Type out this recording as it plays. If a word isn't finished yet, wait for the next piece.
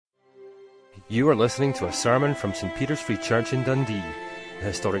You are listening to a sermon from St. Peter's Free Church in Dundee, the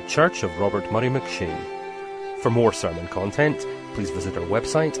historic church of Robert Murray McShane. For more sermon content, please visit our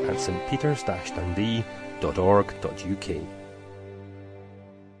website at stpeters-dundee.org.uk.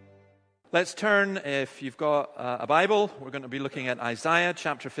 Let's turn, if you've got a Bible, we're going to be looking at Isaiah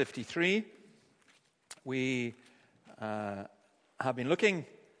chapter 53. We have been looking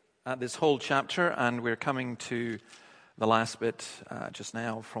at this whole chapter, and we're coming to the last bit just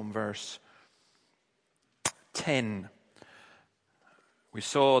now from verse 10. We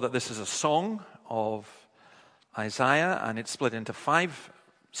saw that this is a song of Isaiah, and it's split into 5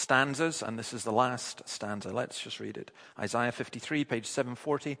 stanzas, and this is the last stanza. Let's just read it. Isaiah 53, page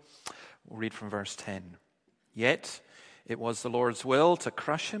 740. We'll read from verse 10. Yet it was the Lord's will to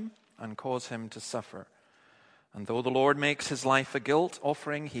crush him and cause him to suffer. And though the Lord makes his life a guilt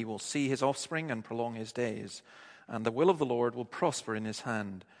offering, he will see his offspring and prolong his days. And the will of the Lord will prosper in his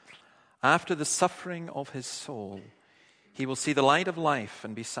hand. After the suffering of his soul, he will see the light of life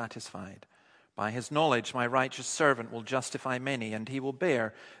and be satisfied. By his knowledge, my righteous servant will justify many, and he will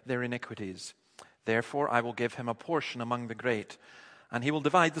bear their iniquities. Therefore, I will give him a portion among the great, and he will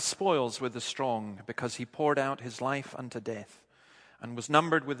divide the spoils with the strong, because he poured out his life unto death, and was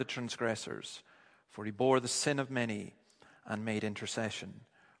numbered with the transgressors. For he bore the sin of many, and made intercession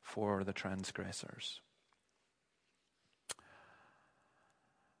for the transgressors.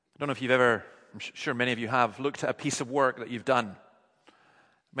 I don't know if you've ever, I'm sure many of you have, looked at a piece of work that you've done.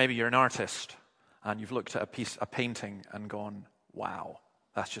 Maybe you're an artist and you've looked at a painting and gone, wow,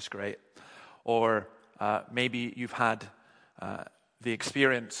 that's just great. Or maybe you've had the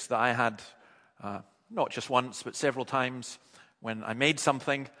experience that I had, not just once, but several times, when I made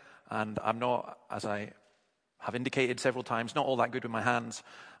something and I'm not, as I have indicated several times, not all that good with my hands.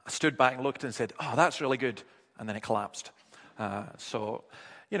 I stood back and looked and said, oh, that's really good. And then it collapsed.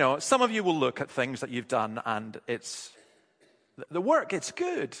 You know, some of you will look at things that you've done, and it's the work. It's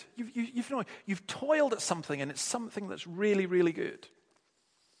good. You've toiled at something, and it's something that's really, really good.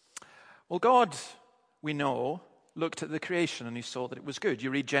 Well, God, we know, looked at the creation, and he saw that it was good.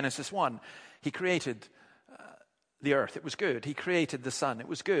 You read Genesis 1. He created the earth. It was good. He created the sun. It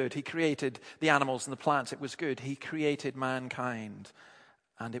was good. He created the animals and the plants. It was good. He created mankind,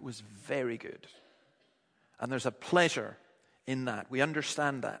 and it was very good. And there's a pleasure in that. We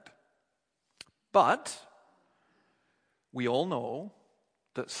understand that. But we all know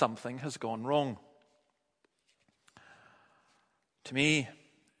that something has gone wrong. To me,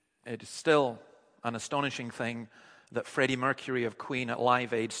 it is still an astonishing thing that Freddie Mercury of Queen at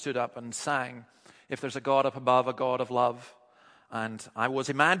Live Aid stood up and sang, "If there's a God up above, a God of love." And I was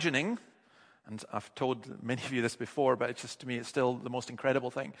imagining, and I've told many of you this before, but it's just, to me, it's still the most incredible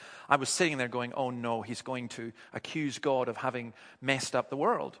thing. I was sitting there going, oh no, he's going to accuse God of having messed up the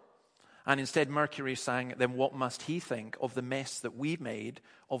world. And instead Mercury sang, then what must he think of the mess that we made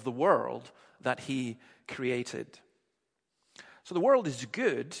of the world that he created? So the world is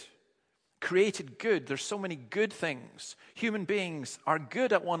good, created good. There's so many good things. Human beings are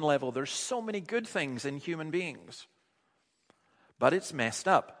good at one level. There's so many good things in human beings. But it's messed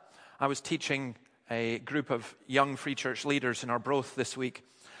up. I was teaching a group of young Free Church leaders in our Broth this week,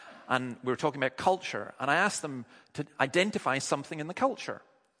 and we were talking about culture, and I asked them to identify something in the culture.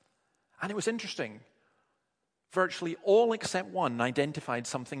 And it was interesting. Virtually all except one identified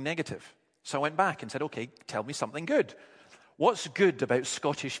something negative. So I went back and said, okay, tell me something good. What's good about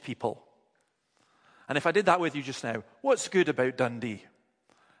Scottish people? And if I did that with you just now, what's good about Dundee?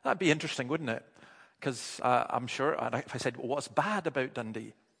 That'd be interesting, wouldn't it? Because I'm sure, if I said, well, what's bad about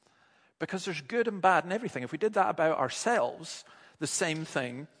Dundee? Because there's good and bad in everything. If we did that about ourselves, the same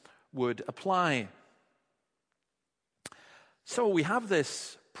thing would apply. So we have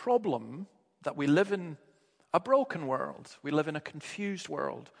this problem that we live in a broken world. We live in a confused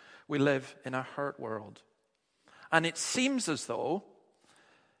world. We live in a hurt world. And it seems as though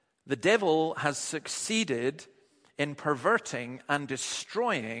the devil has succeeded in perverting and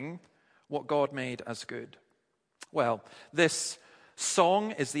destroying what God made as good. Well, this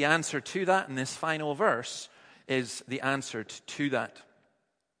song is the answer to that, and this final verse is the answer to that.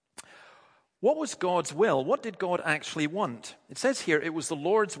 What was God's will? What did God actually want? It says here, it was the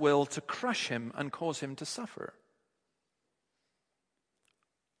Lord's will to crush him and cause him to suffer.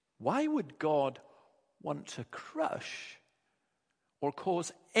 Why would God want to crush or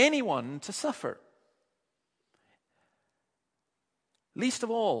cause anyone to suffer? Least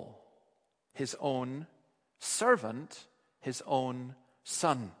of all, his own servant, his own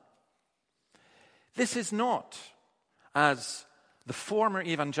son. This is not, as the former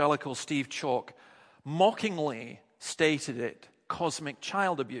evangelical Steve Chalk mockingly stated it, cosmic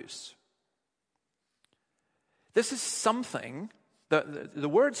child abuse. This is something, the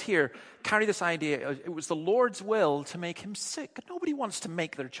words here carry this idea, it was the Lord's will to make him sick. Nobody wants to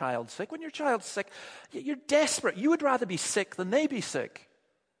make their child sick. When your child's sick, you're desperate. You would rather be sick than they be sick.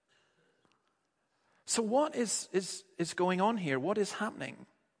 So what is going on here? What is happening?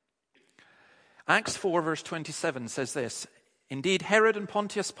 Acts 4 verse 27 says this, "Indeed, Herod and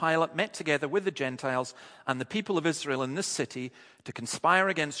Pontius Pilate met together with the Gentiles and the people of Israel in this city to conspire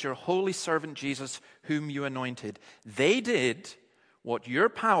against your holy servant Jesus, whom you anointed. They did what your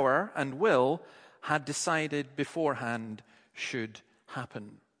power and will had decided beforehand should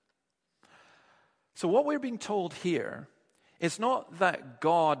happen." So what we're being told here is not that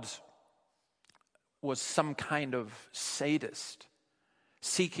God was some kind of sadist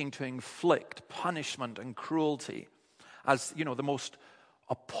seeking to inflict punishment and cruelty, as, the most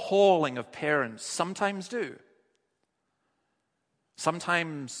appalling of parents sometimes do.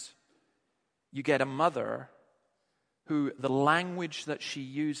 Sometimes you get a mother who the language that she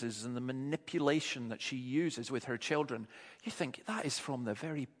uses and the manipulation that she uses with her children, you think, that is from the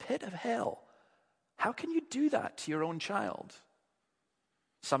very pit of hell. How can you do that to your own child?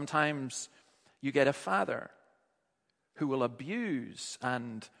 Sometimes you get a father who will abuse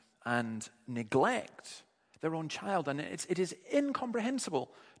and neglect their own child. And it is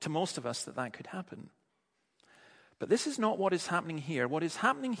incomprehensible to most of us that could happen. But this is not what is happening here. What is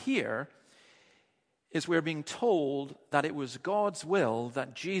happening here is we're being told that it was God's will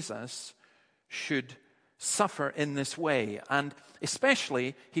that Jesus should suffer in this way. And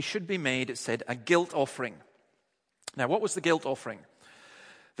especially, he should be made, it said, a guilt offering. Now, what was the guilt offering?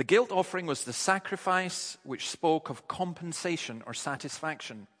 The guilt offering was the sacrifice which spoke of compensation or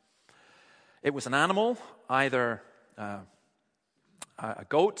satisfaction. It was an animal, either a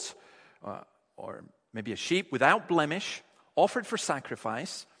goat or maybe a sheep without blemish, offered for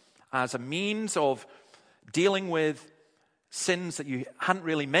sacrifice as a means of dealing with sins that you hadn't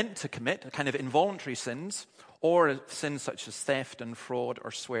really meant to commit, kind of involuntary sins, or sins such as theft and fraud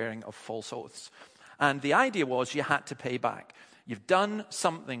or swearing of false oaths. And the idea was you had to pay back. You've done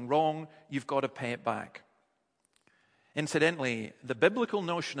something wrong, you've got to pay it back. Incidentally, the biblical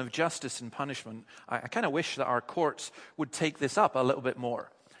notion of justice and punishment, I kind of wish that our courts would take this up a little bit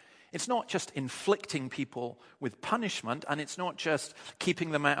more. It's not just inflicting people with punishment, and it's not just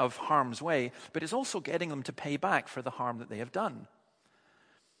keeping them out of harm's way, but it's also getting them to pay back for the harm that they have done.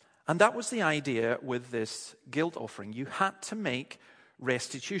 And that was the idea with this guilt offering. You had to make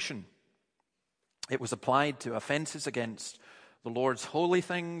restitution. It was applied to offenses against the Lord's holy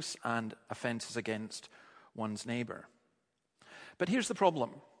things and offenses against one's neighbor. But here's the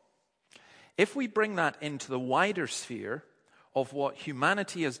problem. If we bring that into the wider sphere of what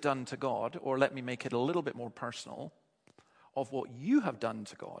humanity has done to God, or let me make it a little bit more personal, of what you have done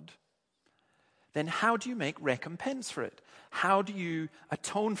to God, then how do you make recompense for it? How do you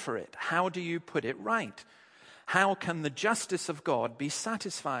atone for it? How do you put it right? How can the justice of God be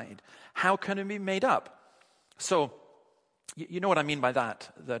satisfied? How can it be made up? So, you know what I mean by that?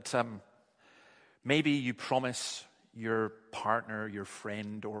 That maybe you promise your partner, your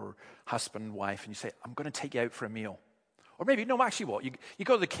friend, or husband, wife, and you say, I'm going to take you out for a meal. Or maybe, no, actually what? You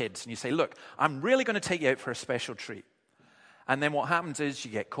go to the kids and you say, look, I'm really going to take you out for a special treat. And then what happens is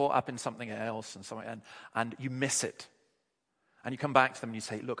you get caught up in something else and you miss it. And you come back to them and you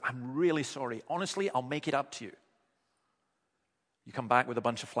say, look, I'm really sorry. Honestly, I'll make it up to you. You come back with a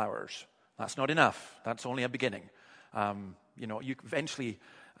bunch of flowers. That's not enough. That's only a beginning. You eventually,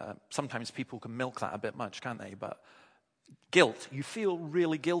 sometimes people can milk that a bit much, can't they? But guilt, you feel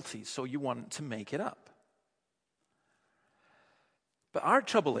really guilty, so you want to make it up. But our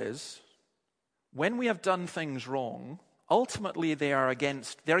trouble is, when we have done things wrong, ultimately they're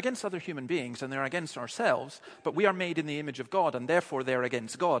against other human beings and they're against ourselves, but we are made in the image of God, and therefore they're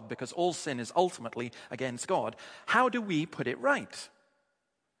against God, because all sin is ultimately against God. How do we put it right?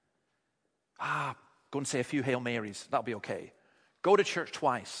 Go and say a few Hail Marys, that'll be okay. Go to church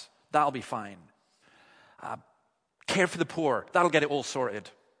twice, that'll be fine. Care for the poor, that'll get it all sorted.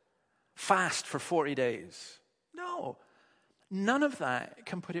 Fast for 40 days. No, none of that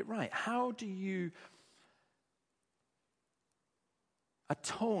can put it right. How do you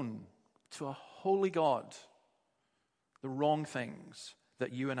atone to a holy God the wrong things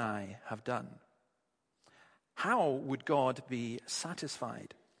that you and I have done? How would God be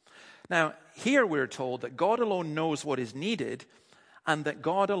satisfied? Now, here we're told that God alone knows what is needed and that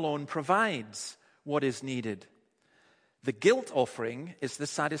God alone provides what is needed. The guilt offering is the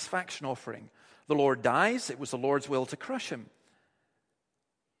satisfaction offering. The Lord dies, it was the Lord's will to crush him.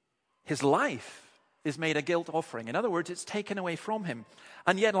 His life is made a guilt offering. In other words, it's taken away from him.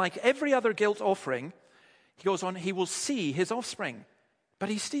 And yet, like every other guilt offering, He goes on, he will see his offspring. But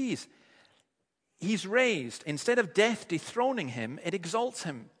he sees. He's raised. Instead of death dethroning him, it exalts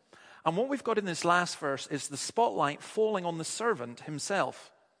him. And what we've got in this last verse is the spotlight falling on the servant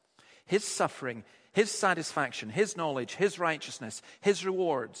himself. His suffering, his satisfaction, his knowledge, his righteousness, his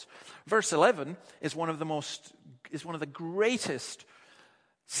rewards. Verse 11 is one of the greatest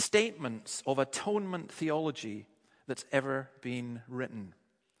statements of atonement theology that's ever been written.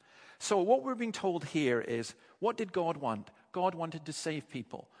 So what we're being told here is, what did God want? God wanted to save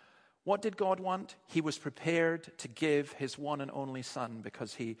people. What did God want? He was prepared to give his one and only Son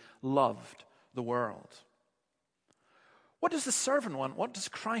because he loved the world. What does the servant want? What does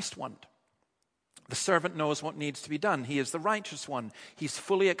Christ want? The servant knows what needs to be done. He is the righteous one. He's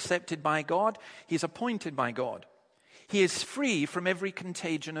fully accepted by God. He's appointed by God. He is free from every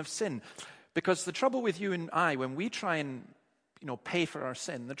contagion of sin. Because the trouble with you and I, when we try and pay for our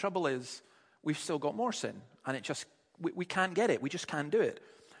sin, the trouble is we've still got more sin. And we can't get it. We just can't do it.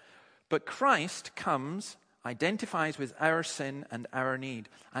 But Christ comes, identifies with our sin and our need,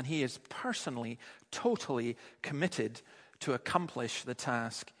 and he is personally, totally committed to accomplish the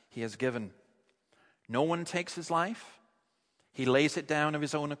task he has given. No one takes his life. He lays it down of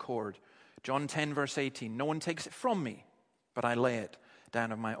his own accord. John 10, verse 18, no one takes it from me, but I lay it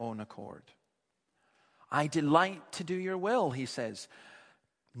down of my own accord. I delight to do your will, he says.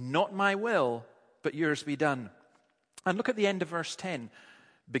 Not my will, but yours be done. And look at the end of verse 10.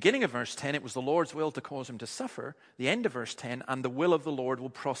 Beginning of verse 10, it was the Lord's will to cause him to suffer. The end of verse 10, and the will of the Lord will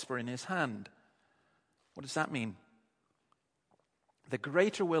prosper in his hand. What does that mean? The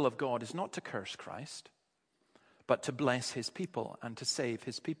greater will of God is not to curse Christ, but to bless his people and to save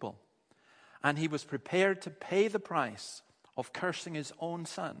his people. And he was prepared to pay the price of cursing his own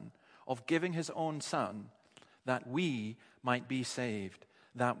Son, of giving his own Son, that we might be saved,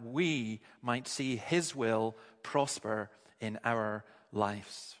 that we might see his will prosper in our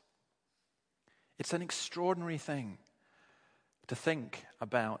lives. It's an extraordinary thing to think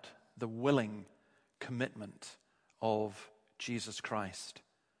about the willing commitment of Jesus Christ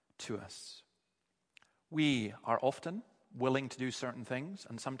to us. We are often willing to do certain things,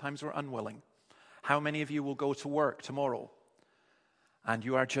 and sometimes we're unwilling. How many of you will go to work tomorrow and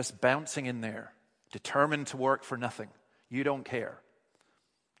you are just bouncing in there, determined to work for nothing? You don't care.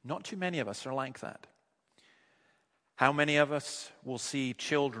 Not too many of us are like that. How many of us will see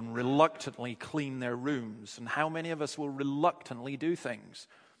children reluctantly clean their rooms? And how many of us will reluctantly do things?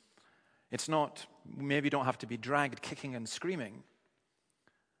 It's not, maybe you don't have to be dragged kicking and screaming.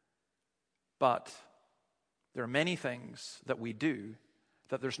 But there are many things that we do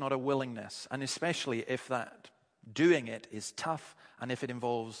that there's not a willingness. And especially if that doing it is tough and if it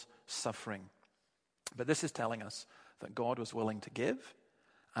involves suffering. But this is telling us that God was willing to give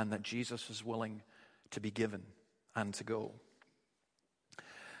and that Jesus was willing to be given and to go.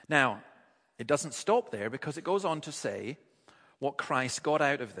 Now, it doesn't stop there because it goes on to say what Christ got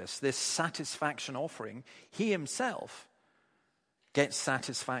out of this satisfaction offering. He himself gets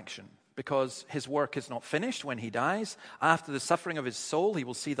satisfaction because his work is not finished when he dies. After the suffering of his soul, he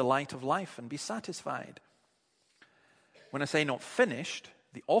will see the light of life and be satisfied. When I say not finished,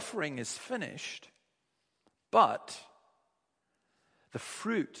 the offering is finished, but the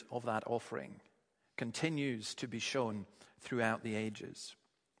fruit of that offering continues to be shown throughout the ages.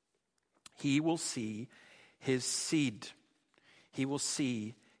 He will see his seed. He will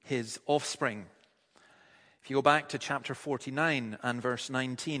see his offspring. If you go back to chapter 49 and verse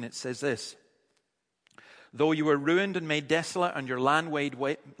 19, it says this: though you were ruined and made desolate and your land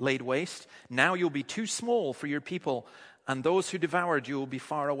laid waste, now you'll be too small for your people, and those who devoured you will be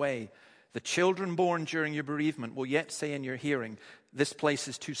far away. The children born during your bereavement will yet say in your hearing, this place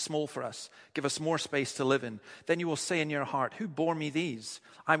is too small for us. Give us more space to live in. Then you will say in your heart, who bore me these?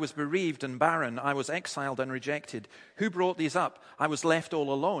 I was bereaved and barren. I was exiled and rejected. Who brought these up? I was left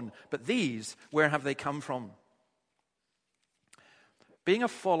all alone. But these, where have they come from? Being a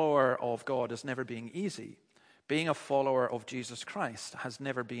follower of God has never been easy. Being a follower of Jesus Christ has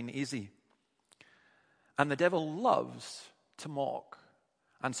never been easy. And the devil loves to mock.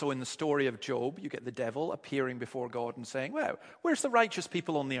 And so in the story of Job, you get the devil appearing before God and saying, well, where's the righteous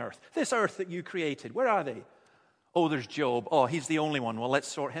people on the earth? This earth that you created, where are they? Oh, there's Job. Oh, he's the only one. Well, let's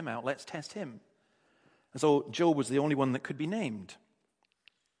sort him out. Let's test him. And so Job was the only one that could be named.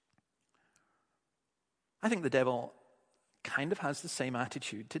 I think the devil kind of has the same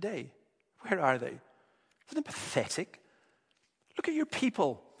attitude today. Where are they? Isn't it pathetic? Look at your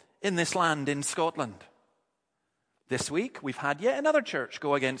people in this land in Scotland. This week, we've had yet another church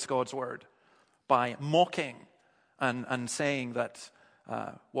go against God's word by mocking and saying that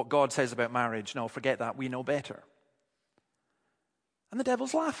what God says about marriage. No, forget that. We know better. And the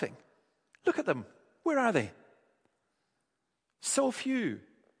devil's laughing. Look at them. Where are they? So few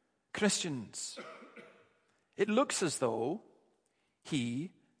Christians. It looks as though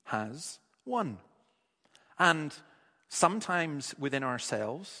he has won. And sometimes within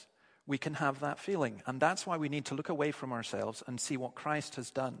ourselves, we can have that feeling. And that's why we need to look away from ourselves and see what Christ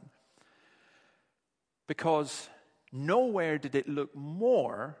has done. Because nowhere did it look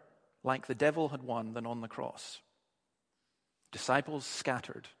more like the devil had won than on the cross. Disciples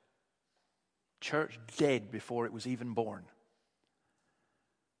scattered. Church dead before it was even born.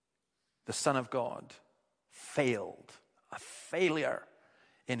 The Son of God failed, a failure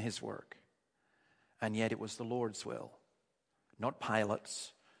in his work. And yet it was the Lord's will. Not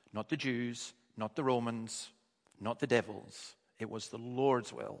Pilate's, not the Jews, not the Romans, not the devil's. It was the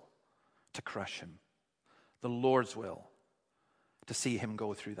Lord's will to crush him. The Lord's will to see him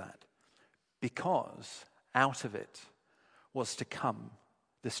go through that. Because out of it was to come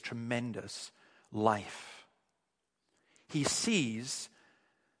this tremendous life. He sees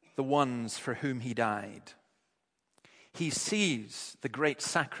the ones for whom he died. He sees the great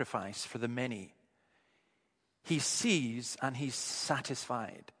sacrifice for the many. He sees and he's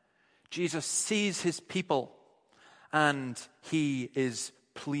satisfied. Jesus sees his people and he is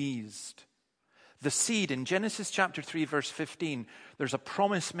pleased. The seed in Genesis chapter 3 verse 15, there's a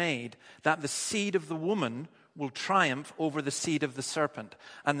promise made that the seed of the woman will triumph over the seed of the serpent.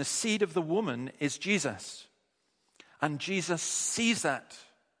 And the seed of the woman is Jesus. And Jesus sees that.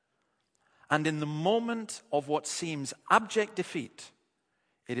 And in the moment of what seems abject defeat,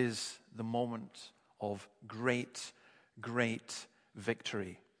 it is the moment of great, great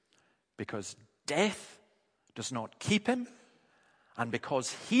victory. Because death does not keep him, and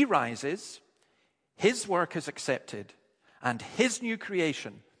because he rises, his work is accepted, and his new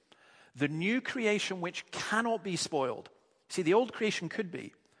creation, the new creation which cannot be spoiled. See, the old creation could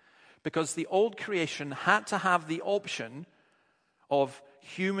be, because the old creation had to have the option of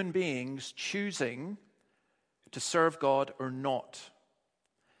human beings choosing to serve God or not.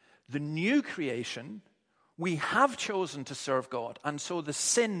 The new creation, we have chosen to serve God, and so the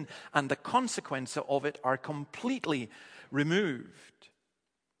sin and the consequence of it are completely removed.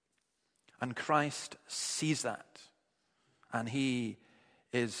 And Christ sees that, and he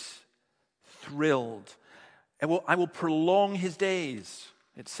is thrilled. I will prolong his days,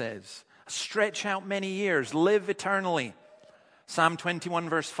 it says. Stretch out many years, live eternally. Psalm 21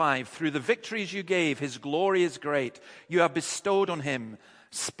 verse 5, through the victories you gave, his glory is great. You have bestowed on him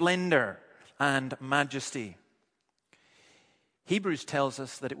splendor and majesty. Hebrews tells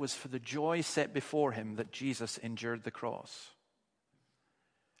us that it was for the joy set before him that Jesus endured the cross.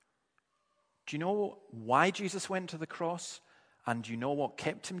 Do you know why Jesus went to the cross? And do you know what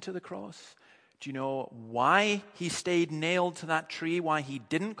kept him to the cross? Do you know why he stayed nailed to that tree? Why he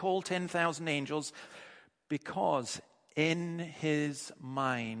didn't call 10,000 angels? Because in his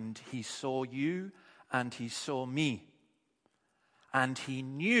mind he saw you and he saw me. And he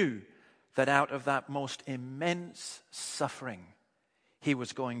knew that out of that most immense suffering, he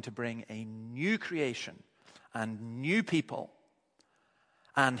was going to bring a new creation and new people.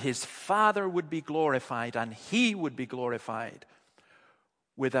 And his Father would be glorified and he would be glorified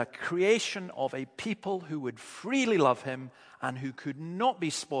with a creation of a people who would freely love him and who could not be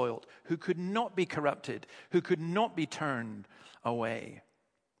spoiled, who could not be corrupted, who could not be turned away.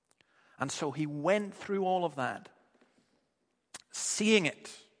 And so he went through all of that, seeing it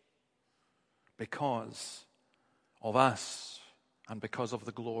because of us and because of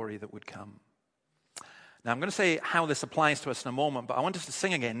the glory that would come. Now, I'm going to say how this applies to us in a moment, but I want us to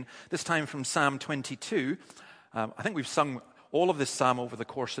sing again, this time from Psalm 22. I think we've sung all of this psalm over the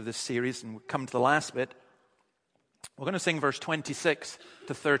course of this series, and we'll come to the last bit. We're going to sing verse 26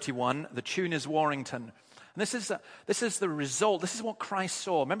 to 31. The tune is Warrington. And this is the result. This is what Christ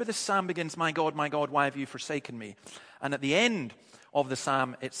saw. Remember, this psalm begins, my God, why have you forsaken me? And at the end of the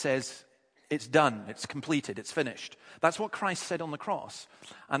psalm, it says, it's done, it's completed, it's finished. That's what Christ said on the cross.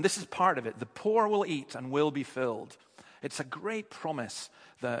 And this is part of it. The poor will eat and will be filled. It's a great promise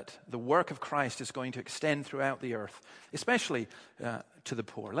that the work of Christ is going to extend throughout the earth, especially to the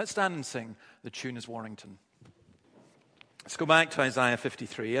poor. Let's stand and sing The Tune is Warrington. Let's go back to Isaiah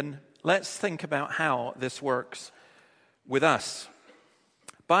 53 and let's think about how this works with us.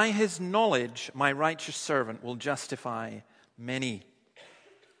 By his knowledge, my righteous servant will justify many.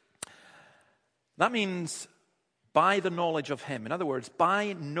 That means by the knowledge of him. In other words,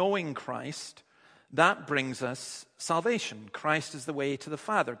 by knowing Christ, that brings us salvation. Christ is the way to the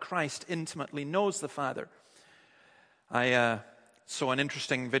Father. Christ intimately knows the Father. I saw an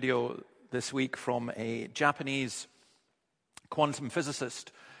interesting video this week from a Japanese quantum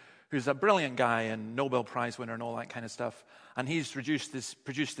physicist who's a brilliant guy and Nobel Prize winner and all that kind of stuff. And he's produced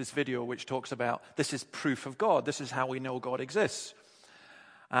this video which talks about this is proof of God. This is how we know God exists.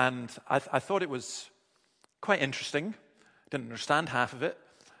 And I thought it was quite interesting. Didn't understand half of it.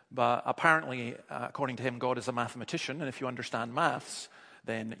 But apparently, according to him, God is a mathematician. And if you understand maths,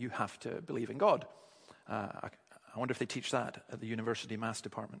 then you have to believe in God. I wonder if they teach that at the university maths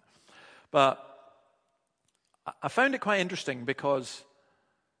department. But I found it quite interesting because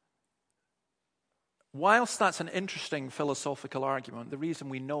whilst that's an interesting philosophical argument, the reason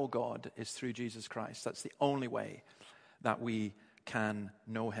we know God is through Jesus Christ. That's the only way that we can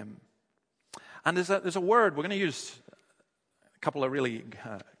know him. And there's a word, we're going to use a couple of really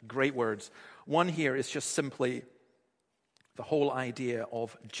great words. One here is just simply the whole idea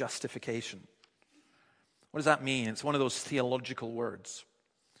of justification. What does that mean? It's one of those theological words.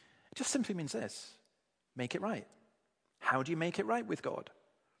 It just simply means this: make it right. How do you make it right with God?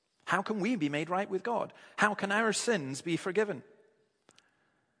 How can we be made right with God? How can our sins be forgiven?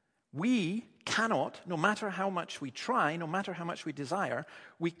 We cannot, no matter how much we try, no matter how much we desire,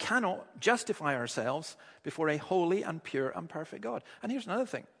 we cannot justify ourselves before a holy and pure and perfect God. And here's another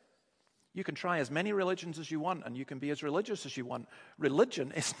thing. You can try as many religions as you want, and you can be as religious as you want.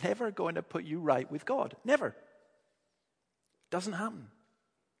 Religion is never going to put you right with God. Never. Doesn't happen.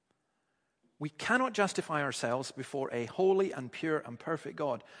 We cannot justify ourselves before a holy and pure and perfect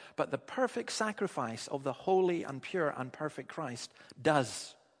God. But the perfect sacrifice of the holy and pure and perfect Christ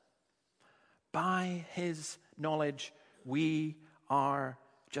does. By his knowledge, we are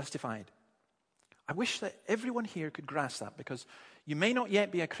justified. I wish that everyone here could grasp that, because you may not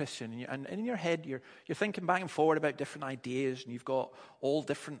yet be a Christian, and in your head you're thinking back and forward about different ideas, and you've got all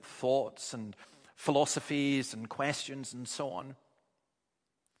different thoughts and philosophies and questions and so on.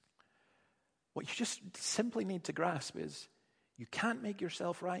 What you just simply need to grasp is you can't make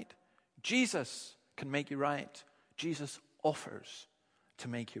yourself right. Jesus can make you right. Jesus offers to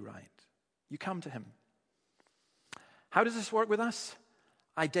make you right. You come to him. How does this work with us?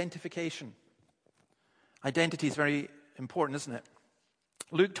 Identification. Identity is very important, isn't it?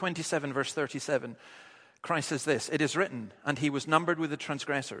 Luke 27, verse 37, Christ says this: "It is written, and he was numbered with the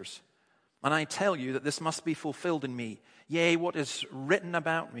transgressors. And I tell you that this must be fulfilled in me. Yea, what is written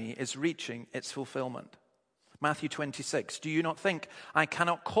about me is reaching its fulfillment." Matthew 26, "Do you not think I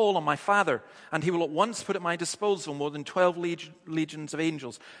cannot call on my Father, and he will at once put at my disposal more than 12 legions of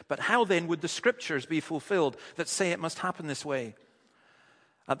angels? But how then would the scriptures be fulfilled that say it must happen this way?"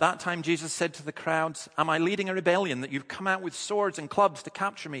 At that time Jesus said to the crowds, "Am I leading a rebellion that you've come out with swords and clubs to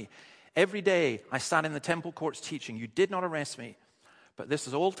capture me? Every day I sat in the temple courts teaching. You did not arrest me. But this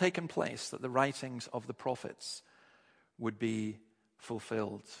has all taken place that the writings of the prophets would be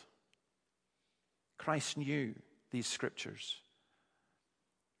fulfilled." Christ knew these scriptures.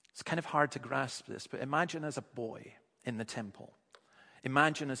 It's kind of hard to grasp this, but imagine as a boy in the temple.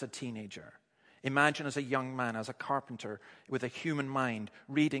 Imagine as a teenager. Imagine as a young man, as a carpenter with a human mind,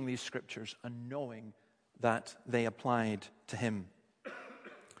 reading these scriptures and knowing that they applied to him.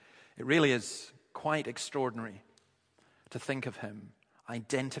 It really is quite extraordinary to think of him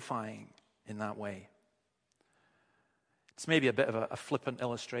identifying in that way. It's maybe a bit of a flippant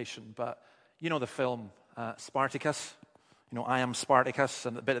illustration, but you know the film Spartacus? You know, I Am Spartacus,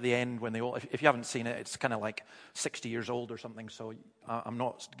 and the bit at the end when they all, if you haven't seen it, it's kind of like 60 years old or something, so I'm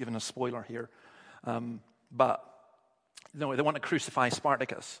not giving a spoiler here. But no, they want to crucify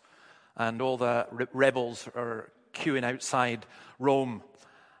Spartacus, and all the rebels are queuing outside Rome,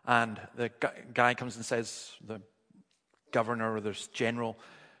 and the guy comes and says, the governor or the general,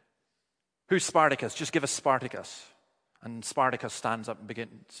 "Who's Spartacus? Just give us Spartacus." And Spartacus stands up and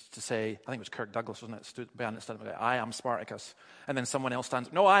begins to say, I think it was Kirk Douglas, wasn't it? Stood up, "I am Spartacus." And then someone else stands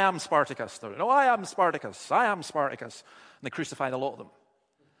up, "No, I am Spartacus." "No, I am Spartacus. I am Spartacus." And they crucified a lot of them.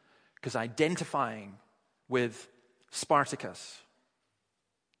 Because identifying with Spartacus.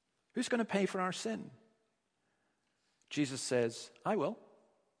 Who's going to pay for our sin? Jesus says, "I will.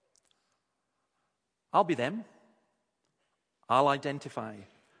 I'll be them. I'll identify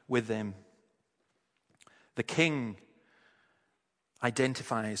with them." The King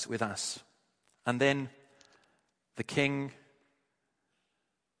identifies with us. And then the King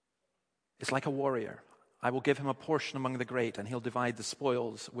is like a warrior. "I will give him a portion among the great, and he'll divide the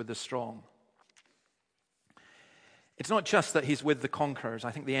spoils with the strong." It's not just that he's with the conquerors.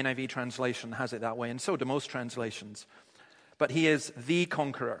 I think the NIV translation has it that way, and so do most translations. But he is the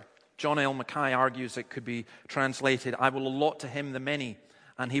conqueror. John L. Mackay argues it could be translated, "I will allot to him the many,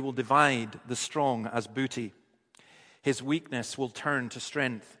 and he will divide the strong as booty." His weakness will turn to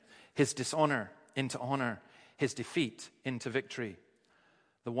strength, his dishonor into honor, his defeat into victory.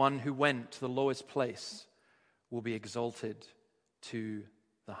 The one who went to the lowest place will be exalted to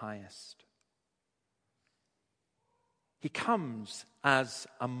the highest. He comes as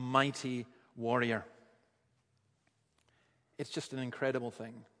a mighty warrior. It's just an incredible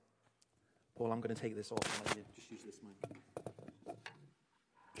thing. Paul, I'm going to take this off. I'll just use this mic.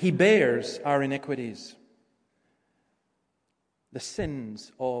 He bears our iniquities, the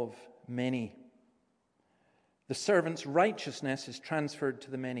sins of many. The servant's righteousness is transferred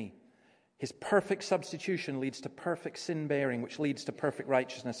to the many. His perfect substitution leads to perfect sin bearing, which leads to perfect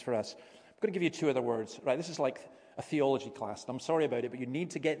righteousness for us. I'm going to give you two other words. Right, this is like a theology class. I'm sorry about it, but you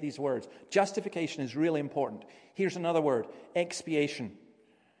need to get these words. Justification is really important. Here's another word, expiation.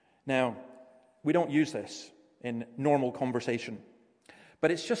 Now, we don't use this in normal conversation,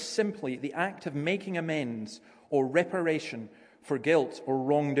 but it's just simply the act of making amends or reparation for guilt or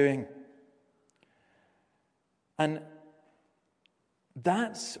wrongdoing. And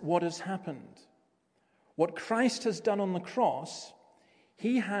that's what has happened. What Christ has done on the cross,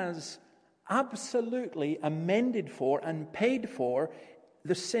 he has absolutely amended for and paid for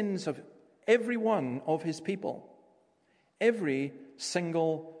the sins of every one of his people. Every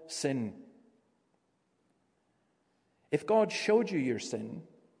single sin. If God showed you your sin,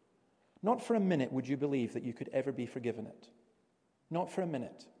 not for a minute would you believe that you could ever be forgiven it. Not for a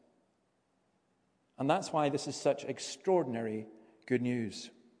minute. And that's why this is such extraordinary good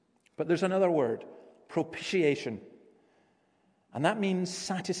news. But there's another word, propitiation. And that means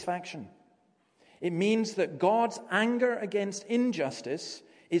satisfaction. It means that God's anger against injustice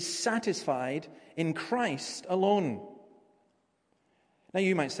is satisfied in Christ alone. Now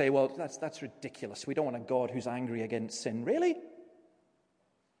you might say, well, that's ridiculous. We don't want a God who's angry against sin. Really?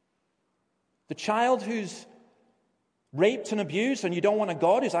 The child who's raped and abused, and you don't want a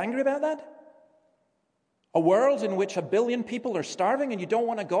God who's angry about that? A world in which 1 billion people are starving, and you don't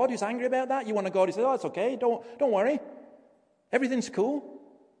want a God who's angry about that? You want a God who says, oh, it's okay, don't worry. Everything's cool.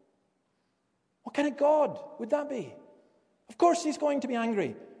 What kind of God would that be? Of course he's going to be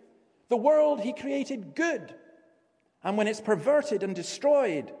angry. The world he created good. And when it's perverted and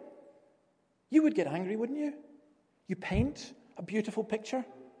destroyed, you would get angry, wouldn't you? You paint a beautiful picture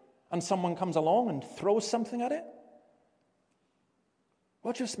and someone comes along and throws something at it.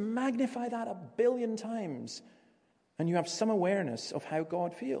 Well, just magnify that 1 billion times and you have some awareness of how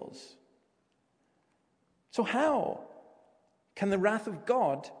God feels. So how can the wrath of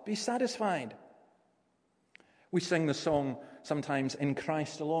God be satisfied? We sing the song sometimes, In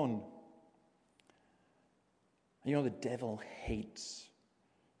Christ Alone. You know, the devil hates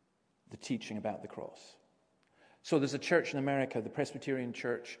the teaching about the cross. So there's a church in America, the Presbyterian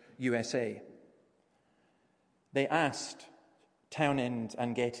Church USA. They asked Townend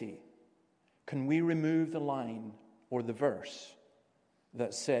and Getty, can we remove the line or the verse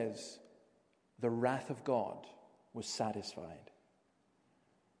that says the wrath of God was satisfied?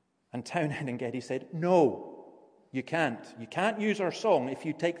 And Townend and Getty said, no. You can't. You can't use our song if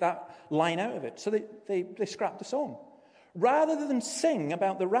you take that line out of it. So they scrapped the song. Rather than sing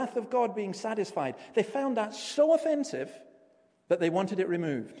about the wrath of God being satisfied, they found that so offensive that they wanted it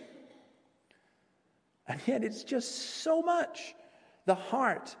removed. And yet it's just so much the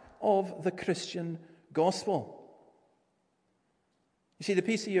heart of the Christian gospel. You see, the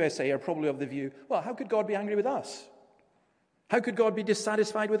PCUSA are probably of the view, well, how could God be angry with us? How could God be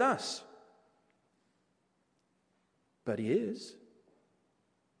dissatisfied with us? But he is.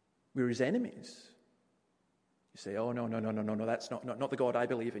 We're his enemies. You say, oh, no, that's not the God I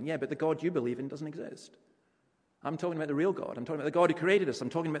believe in. Yeah, but the God you believe in doesn't exist. I'm talking about the real God. I'm talking about the God who created us. I'm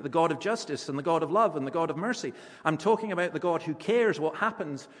talking about the God of justice and the God of love and the God of mercy. I'm talking about the God who cares what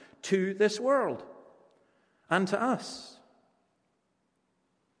happens to this world and to us.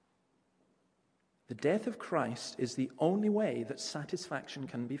 The death of Christ is the only way that satisfaction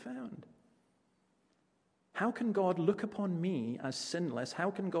can be found. How can God look upon me as sinless? How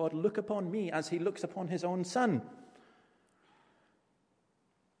can God look upon me as he looks upon his own Son?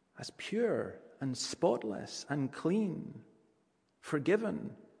 As pure and spotless and clean,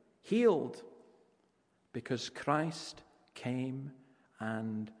 forgiven, healed, because Christ came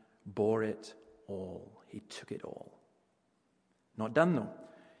and bore it all. He took it all. Not done though.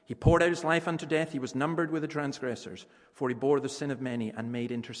 He poured out his life unto death. He was numbered with the transgressors, for he bore the sin of many and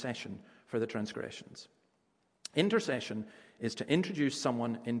made intercession for the transgressions. Intercession is to introduce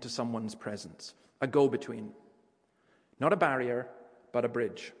someone into someone's presence, a go-between. Not a barrier, but a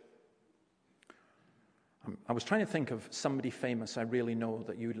bridge. I was trying to think of somebody famous I really know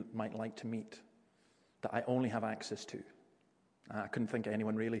that you might like to meet. that I only have access to. I couldn't think of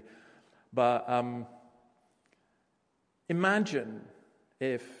anyone really. But imagine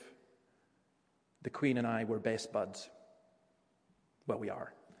if the Queen and I were best buds. Well, we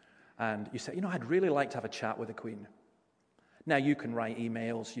are. And you say, I'd really like to have a chat with the Queen. Now, you can write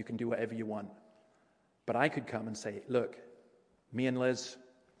emails, you can do whatever you want. But I could come and say, look, me and Liz,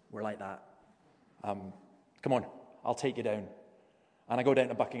 we're like that. Come on, I'll take you down. And I go down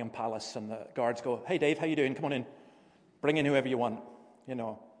to Buckingham Palace and the guards go, hey, Dave, how you doing? Come on in. Bring in whoever you want.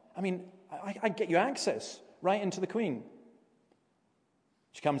 I get you access right into the Queen.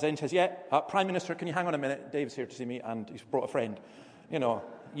 She comes in, says, Prime Minister, can you hang on a minute? Dave's here to see me, and he's brought a friend.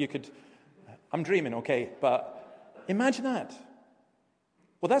 You could, I'm dreaming, okay, but imagine that.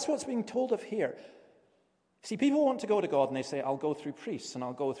 Well, that's what's being told of here. See, people want to go to God and they say, I'll go through priests, and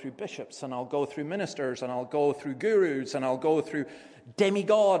I'll go through bishops, and I'll go through ministers, and I'll go through gurus, and I'll go through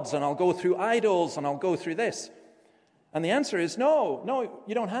demigods, and I'll go through idols, and I'll go through this. And the answer is no,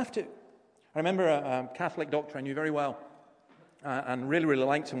 you don't have to. I remember a Catholic doctor I knew very well, and really, really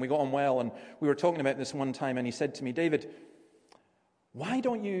liked him. We got on well, and we were talking about this one time, and he said to me, David, why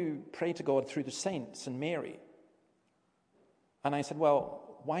don't you pray to God through the saints and Mary? And I said,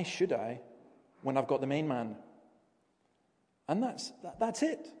 well, why should I when I've got the main man? And that's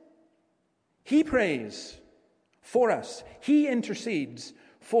it. He prays for us. He intercedes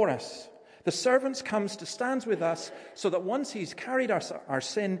for us. The servant stands with us so that once he's carried our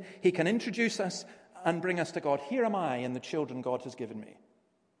sin, he can introduce us and bring us to God. Here am I and the children God has given me.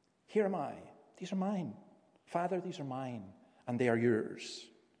 Here am I. These are mine. Father, these are mine, and they are yours.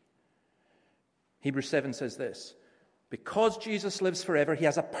 Hebrews 7 says this, because Jesus lives forever, he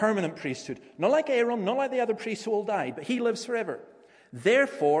has a permanent priesthood. Not like Aaron, not like the other priests who all died, but he lives forever.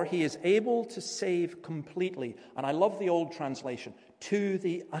 Therefore, he is able to save completely. And I love the old translation, to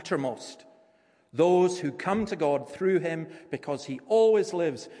the uttermost. Those who come to God through him, because he always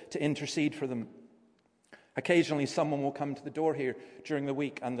lives to intercede for them. Occasionally, someone will come to the door here during the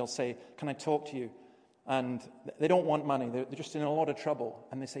week and they'll say, can I talk to you? And they don't want money. They're just in a lot of trouble.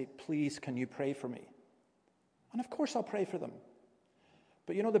 And they say, please, can you pray for me? And of course I'll pray for them.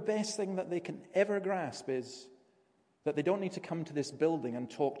 But the best thing that they can ever grasp is that they don't need to come to this building and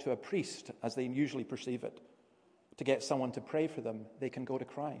talk to a priest, as they usually perceive it, to get someone to pray for them. They can go to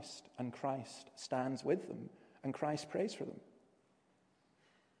Christ, and Christ stands with them, and Christ prays for them.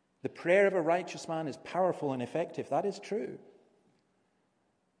 The prayer of a righteous man is powerful and effective. That is true.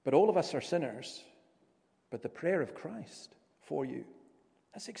 But all of us are sinners. But the prayer of Christ for you,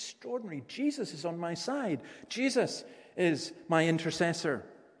 that's extraordinary. Jesus is on my side. Jesus is my intercessor.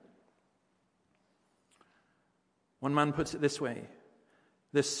 One man puts it this way.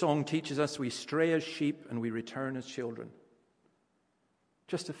 This song teaches us we stray as sheep and we return as children.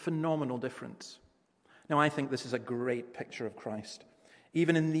 Just a phenomenal difference. Now, I think this is a great picture of Christ.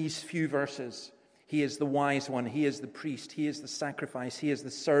 Even in these few verses, he is the wise one, he is the priest, he is the sacrifice, he is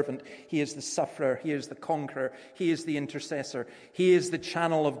the servant, he is the sufferer, he is the conqueror, he is the intercessor, he is the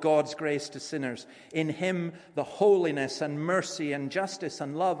channel of God's grace to sinners. In him, the holiness and mercy and justice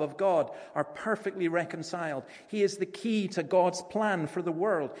and love of God are perfectly reconciled. He is the key to God's plan for the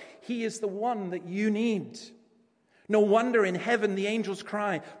world. He is the one that you need. No wonder in heaven the angels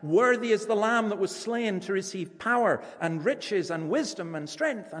cry, worthy is the Lamb that was slain to receive power and riches and wisdom and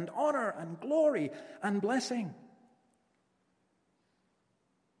strength and honor and glory and blessing.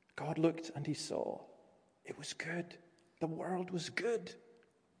 God looked and he saw. It was good. The world was good.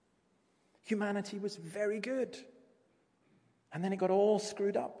 Humanity was very good. And then it got all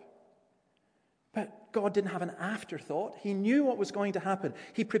screwed up. But God didn't have an afterthought. He knew what was going to happen.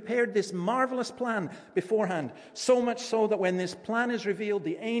 He prepared this marvelous plan beforehand, so much so that when this plan is revealed,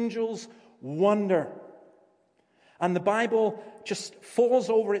 the angels wonder. And the Bible just falls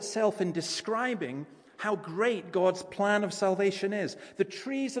over itself in describing how great God's plan of salvation is. The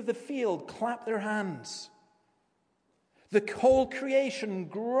trees of the field clap their hands. The whole creation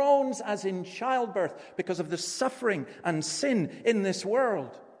groans as in childbirth because of the suffering and sin in this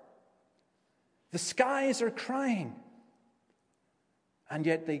world. The skies are crying, and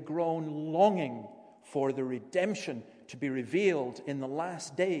yet they groan longing for the redemption to be revealed in the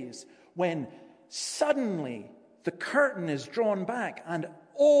last days, when suddenly the curtain is drawn back and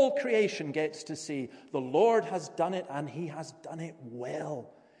all creation gets to see the Lord has done it, and he has done it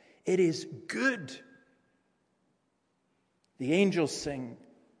well. It is good. The angels sing,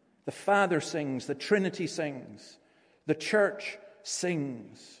 the Father sings, the Trinity sings, the church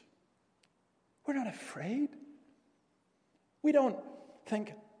sings. We're not afraid. We don't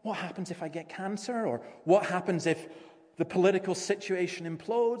think, what happens if I get cancer? Or what happens if the political situation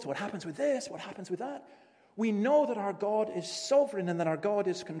implodes, what happens with this, what happens with that? We know that our God is sovereign and that our God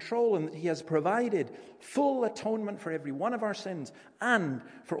is control and that he has provided full atonement for every one of our sins and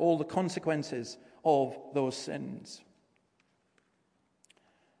for all the consequences of those sins.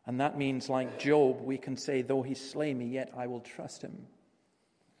 And that means, like Job, we can say, though he slay me, yet I will trust him.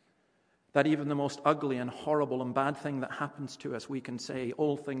 That even the most ugly and horrible and bad thing that happens to us, we can say,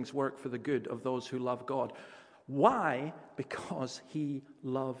 all things work for the good of those who love God. Why? Because he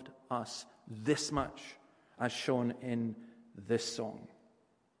loved us this much, as shown in this song.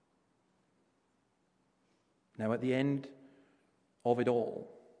 Now, at the end of it all,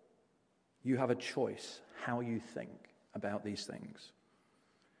 you have a choice how you think about these things.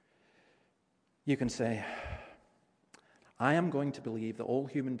 You can say, I am going to believe that all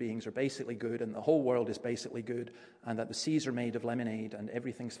human beings are basically good and the whole world is basically good and that the seas are made of lemonade and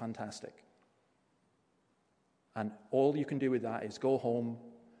everything's fantastic. And all you can do with that is go home,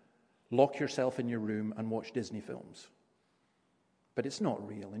 lock yourself in your room and watch Disney films. But it's not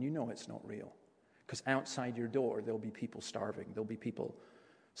real, and you know it's not real. Because outside your door, there'll be people starving. There'll be people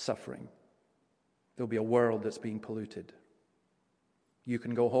suffering. There'll be a world that's being polluted. You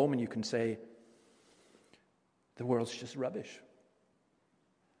can go home and you can say, the world's just rubbish.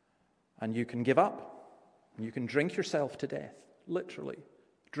 And you can give up. And you can drink yourself to death. Literally,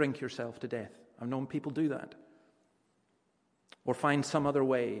 drink yourself to death. I've known people do that. Or find some other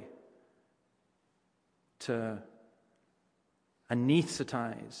way to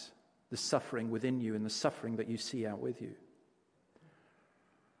anesthetize the suffering within you and the suffering that you see out with you.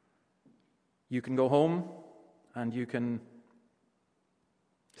 You can go home and you can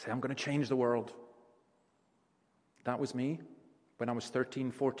say, I'm going to change the world. That was me when I was 13,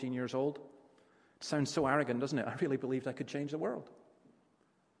 14 years old. It sounds so arrogant, doesn't it? I really believed I could change the world.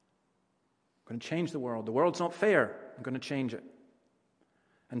 I'm going to change the world. The world's not fair. I'm going to change it.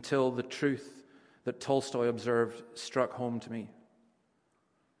 Until the truth that Tolstoy observed struck home to me.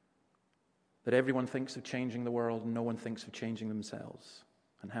 That everyone thinks of changing the world and no one thinks of changing themselves.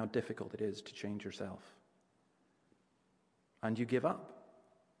 And how difficult it is to change yourself. And you give up.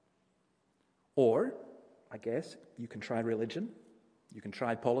 Or, I guess, you can try religion. You can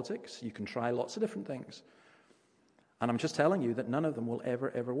try politics. You can try lots of different things. And I'm just telling you that none of them will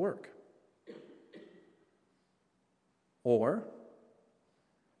ever work. Or,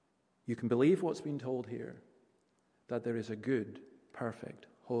 you can believe what's been told here, that there is a good, perfect,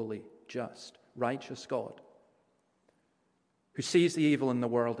 holy, just, righteous God who sees the evil in the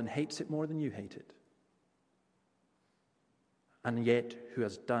world and hates it more than you hate it, and yet who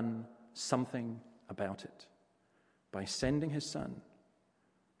has done something about it by sending his Son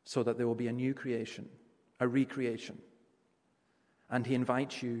so that there will be a new creation, a recreation, and he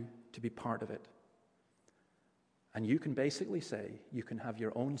invites you to be part of it. And you can basically say, you can have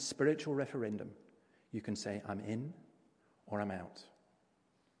your own spiritual referendum. You can say, I'm in or I'm out.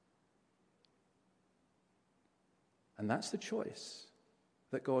 And that's the choice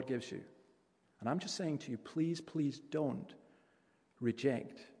that God gives you. And I'm just saying to you, please, please don't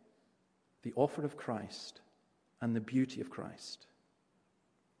reject the offer of Christ and the beauty of Christ.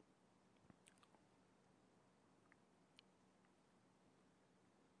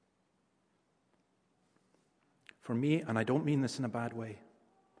 For me, and I don't mean this in a bad way,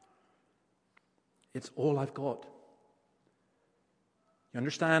 it's all I've got. You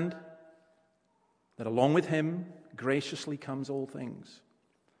understand that along with him, graciously comes all things.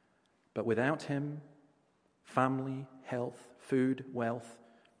 But without him, family, health, food, wealth,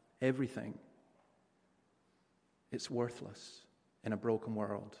 everything, it's worthless in a broken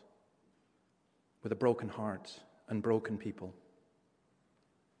world, with a broken heart and broken people.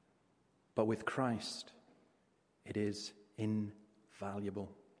 But with Christ, it is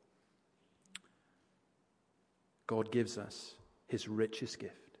invaluable. God gives us his richest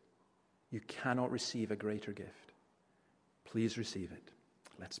gift. You cannot receive a greater gift. Please receive it.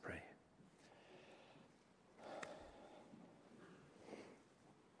 Let's pray.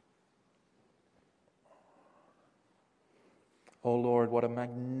 Oh Lord, what a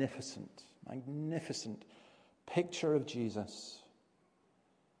magnificent, magnificent picture of Jesus.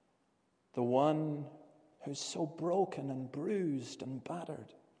 The one who's so broken and bruised and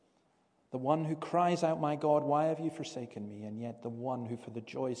battered. The one who cries out, my God, why have you forsaken me? And yet the one who for the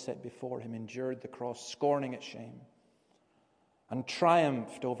joy set before him endured the cross, scorning its shame, and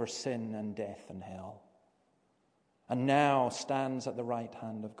triumphed over sin and death and hell. And now stands at the right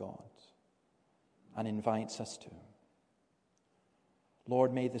hand of God and invites us to him.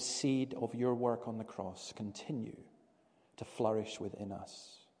 Lord, may the seed of your work on the cross continue to flourish within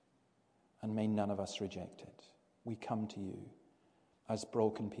us, and may none of us reject it. we come to you as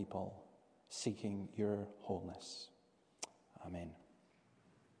broken people seeking your wholeness. Amen.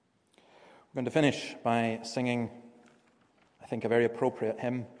 We're going to finish by singing, I think, a very appropriate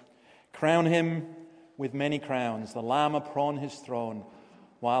hymn. Crown him with many crowns, the Lamb upon his throne,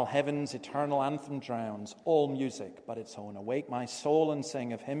 while heaven's eternal anthem drowns all music but its own. Awake my soul and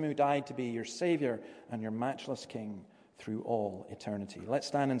sing of him who died to be your Saviour and your matchless King through all eternity. Let's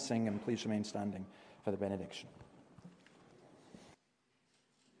stand and sing, and please remain standing for the benediction.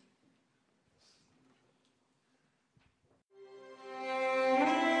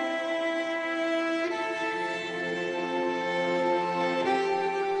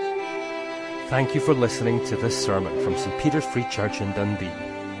 Thank you for listening to this sermon from St. Peter's Free Church in Dundee.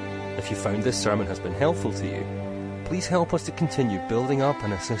 If you found this sermon has been helpful to you, please help us to continue building up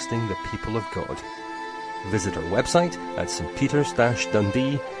and assisting the people of God. Visit our website at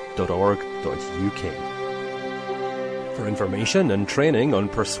stpeters-dundee.org.uk. For information and training on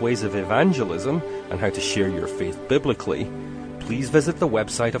persuasive evangelism and how to share your faith biblically, please visit the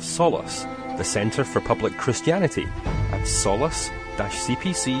website of Solas, the Centre for Public Christianity, at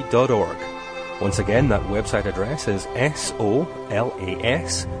solas-cpc.org. Once again, that website address is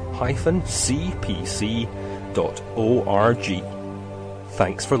solas-cpc.org.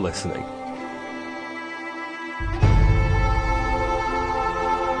 Thanks for listening.